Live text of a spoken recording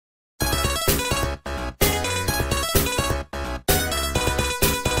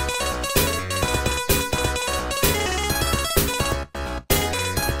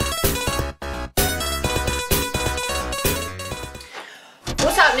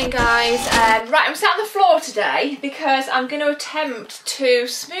morning, guys. Right, I'm sat on the floor today because I'm going to attempt to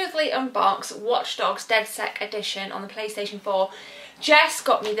smoothly unbox Watchdogs Dedsec edition on the PlayStation 4. Jess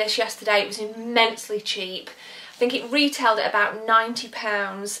got me this yesterday. It was immensely cheap. I think it retailed at about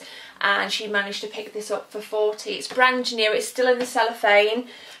 £90 and she managed to pick this up for £40. It's brand new, it's still in the cellophane,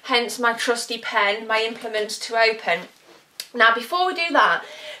 hence my trusty pen, my implement to open. Now before we do that,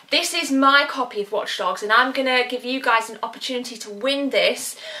 this is my copy of Watchdogs and I'm going to give you guys an opportunity to win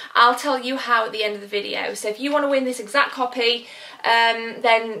this. I'll tell you how at the end of the video. So if you want to win this exact copy,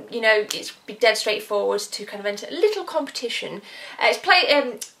 then, you know, it's dead straightforward to kind of enter a little competition. It's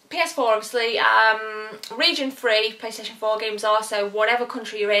PS4 obviously, region free, PlayStation 4 games are, so whatever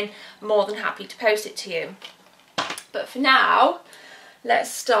country you're in, I'm more than happy to post it to you. But for now, let's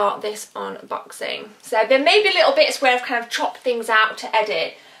start this unboxing. So there may be little bits where I've kind of chopped things out to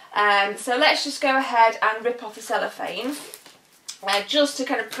edit. So let's just go ahead and rip off the cellophane. Just to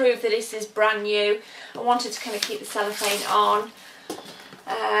kind of prove that this is brand new. I wanted to kind of keep the cellophane on.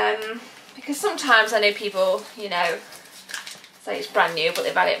 Because sometimes I know people, you know, say it's brand new but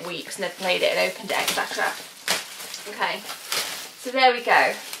they've had it weeks and they've played it and opened it, etc. Okay, so there we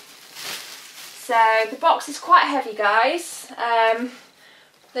go. So the box is quite heavy, guys.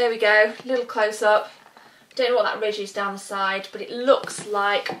 There we go, a little close up. Don't know what that ridge is down the side, but it looks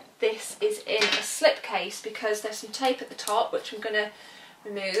like this is in a slipcase because there's some tape at the top which I'm going to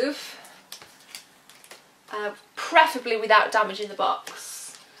remove. Preferably without damaging the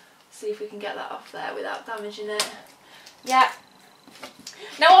box. See if we can get that off there without damaging it. Yeah.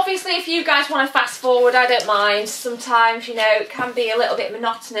 Now obviously if you guys want to fast forward, I don't mind. Sometimes, you know, it can be a little bit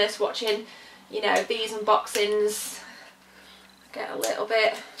monotonous watching, you know, these unboxings. I get a little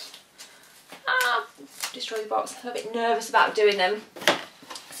bit, destroy the box, a little bit nervous about doing them.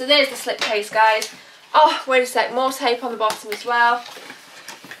 So there's the slipcase, guys. Oh, wait a sec, more tape on the bottom as well.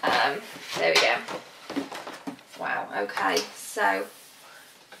 There we go. Wow, okay, so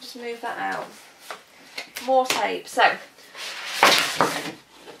just move that out. More tape. So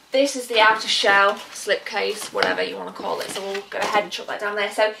this is the outer shell, slipcase, whatever you want to call it. So we'll go ahead and chuck that down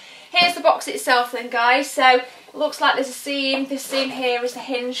there. So here's the box itself then, guys. So it looks like there's a seam. This seam here is the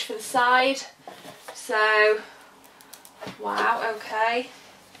hinge for the side. So, wow, okay.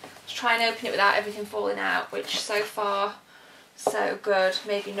 Let's try and open it without everything falling out, which so far, so good.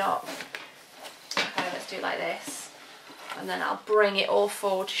 Maybe not. Okay, let's do it like this. And then I'll bring it all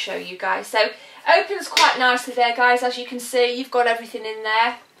forward to show you guys. So, opens quite nicely there, guys. As you can see, you've got everything in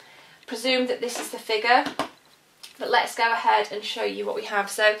there. Presume that this is the figure. But let's go ahead and show you what we have.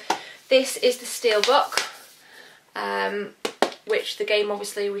 So, this is the steel book. Which the game,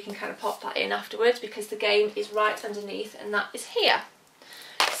 obviously, we can kind of pop that in afterwards because the game is right underneath and that is here.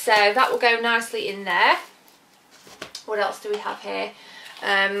 So that will go nicely in there. What else do we have here?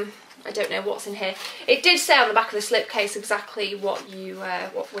 I don't know what's in here. It did say on the back of the slipcase exactly what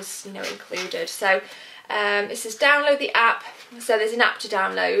was, you know, included. So it says download the app. So there's an app to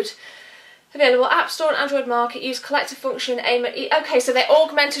download. Available App Store and Android Market. Use collector function. Aim at. Okay, so they're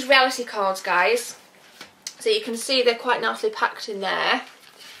augmented reality cards, guys. So you can see they're quite nicely packed in there.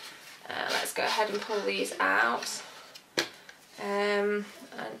 Let's go ahead and pull these out. And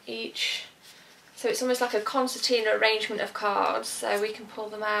each, so it's almost like a concertina arrangement of cards. So we can pull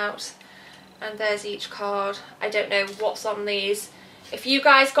them out and there's each card. I don't know what's on these. If you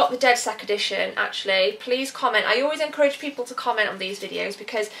guys got the Dedsec edition, actually, please comment. I always encourage people to comment on these videos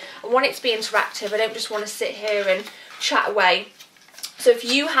because I want it to be interactive. I don't just want to sit here and chat away. So if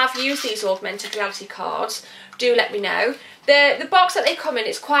you have used these augmented reality cards, do let me know. The box that they come in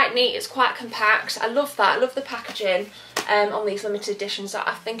is quite neat, it's quite compact. I love that, I love the packaging on these limited editions.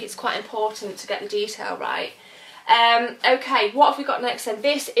 I think it's quite important to get the detail right. Okay, what have we got next then?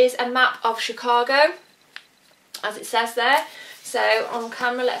 This is a map of Chicago, as it says there. So on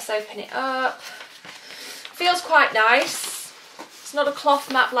camera, let's open it up. Feels quite nice. It's not a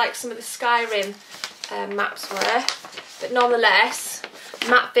cloth map like some of the Skyrim maps were, but nonetheless,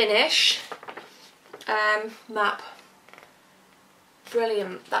 matte finish, map,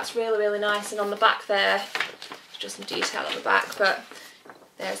 brilliant. That's really, really nice. And on the back there, just some detail on the back, but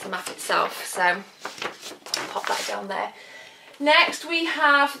there's the map itself. So pop that down there. Next we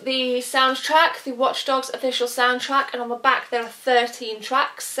have the soundtrack, the Watchdogs official soundtrack, and on the back there are 13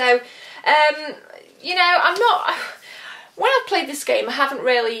 tracks. So, you know, when I've played this game, I haven't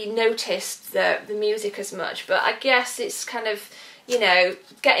really noticed the music as much, but I guess it's kind of, you know,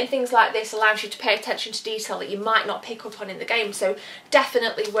 getting things like this allows you to pay attention to detail that you might not pick up on in the game, so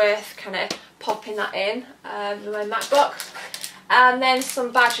definitely worth kind of popping that in my MacBook. And then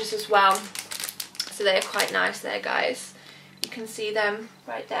some badges as well, so they're quite nice there, guys. You can see them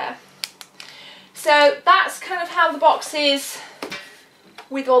right there. So that's kind of how the box is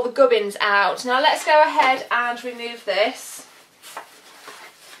with all the gubbins out. Now let's go ahead and remove this.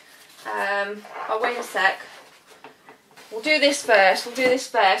 Oh, wait a sec. We'll do this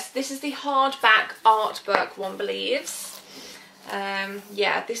first. This is the hardback art book, one believes.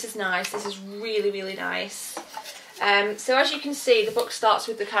 Yeah, this is nice. This is really, really nice. So as you can see, the book starts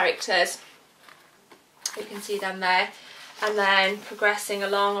with the characters. You can see them there. And then progressing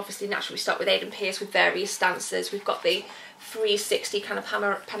along, obviously naturally we start with Aidan Pierce with various stances. We've got the 360 kind of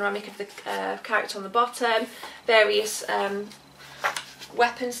panoramic of the character on the bottom. Various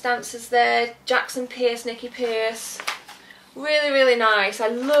weapon stances there. Jackson Pierce, Nikki Pierce. Really, really nice. I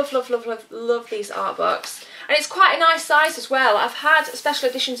love, love, love, love, love these art books. And it's quite a nice size as well. I've had special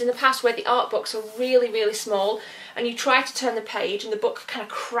editions in the past where the art books are really, really small and you try to turn the page and the book kind of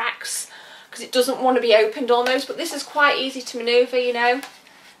cracks because it doesn't want to be opened almost, but this is quite easy to manoeuvre, you know.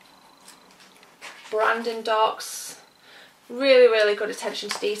 Brandon docs. Really, really good attention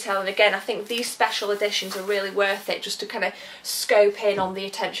to detail, and again I think these special editions are really worth it just to kind of scope in on the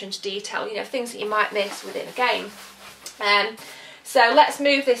attention to detail, you know, things that you might miss within a game. So let's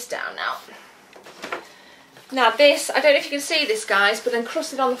move this down now. Now this, I don't know if you can see this guys, but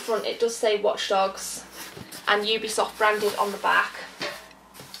encrusted on the front it does say Watchdogs and Ubisoft branded on the back.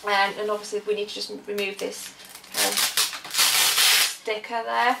 And obviously we need to just remove this sticker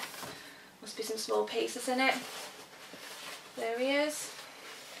there. Must be some small pieces in it. There he is.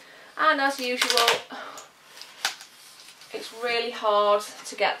 And as usual, it's really hard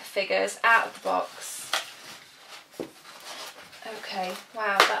to get the figures out of the box. Okay,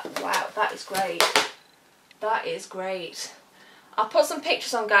 wow, that is great. That is great. I'll put some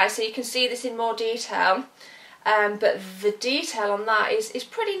pictures on guys so you can see this in more detail. But the detail on that is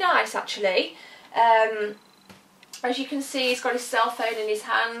pretty nice actually. As you can see, he's got his cell phone in his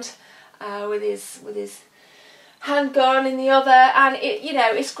hand with his handgun in the other, and it, you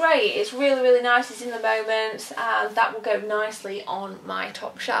know, it's great. It's really, really nice. It's in the moment, and that will go nicely on my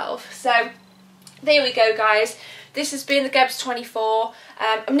top shelf. So there we go, guys. This has been the Gebs 24.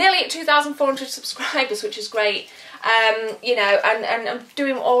 I'm nearly at 2,400 subscribers, which is great. You know, and I'm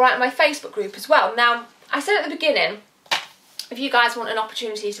doing all right in my Facebook group as well. Now, I said at the beginning, if you guys want an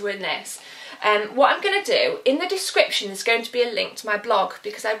opportunity to win this, what I'm going to do, in the description is going to be a link to my blog,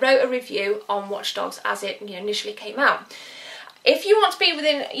 because I wrote a review on Watchdogs as it, you know, initially came out. If you want to be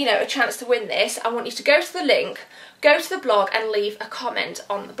within, you know, a chance to win this, I want you to go to the link, go to the blog and leave a comment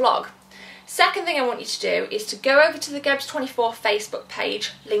on the blog. Second thing I want you to do is to go over to the Gebs 24 Facebook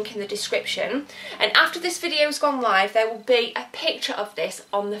page, link in the description, and after this video's gone live there will be a picture of this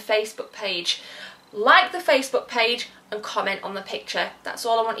on the Facebook page. Like the Facebook page and comment on the picture. That's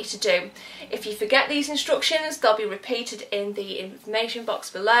all I want you to do. If you forget these instructions, they'll be repeated in the information box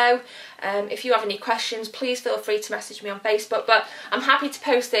below. If you have any questions, please feel free to message me on Facebook, but I'm happy to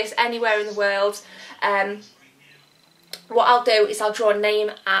post this anywhere in the world. What I'll do is I'll draw a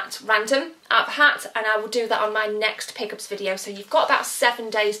name at random out of the hat, and I will do that on my next pickups video. So you've got about 7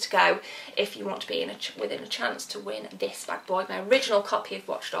 days to go if you want to be within a chance to win this bad boy, my original copy of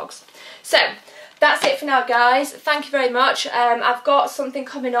Watchdogs. So that's it for now, guys. Thank you very much. I've got something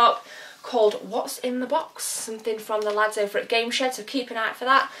coming up called What's in the Box, something from the lads over at Game Shed, so keep an eye out for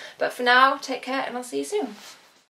that. But for now, take care and I'll see you soon.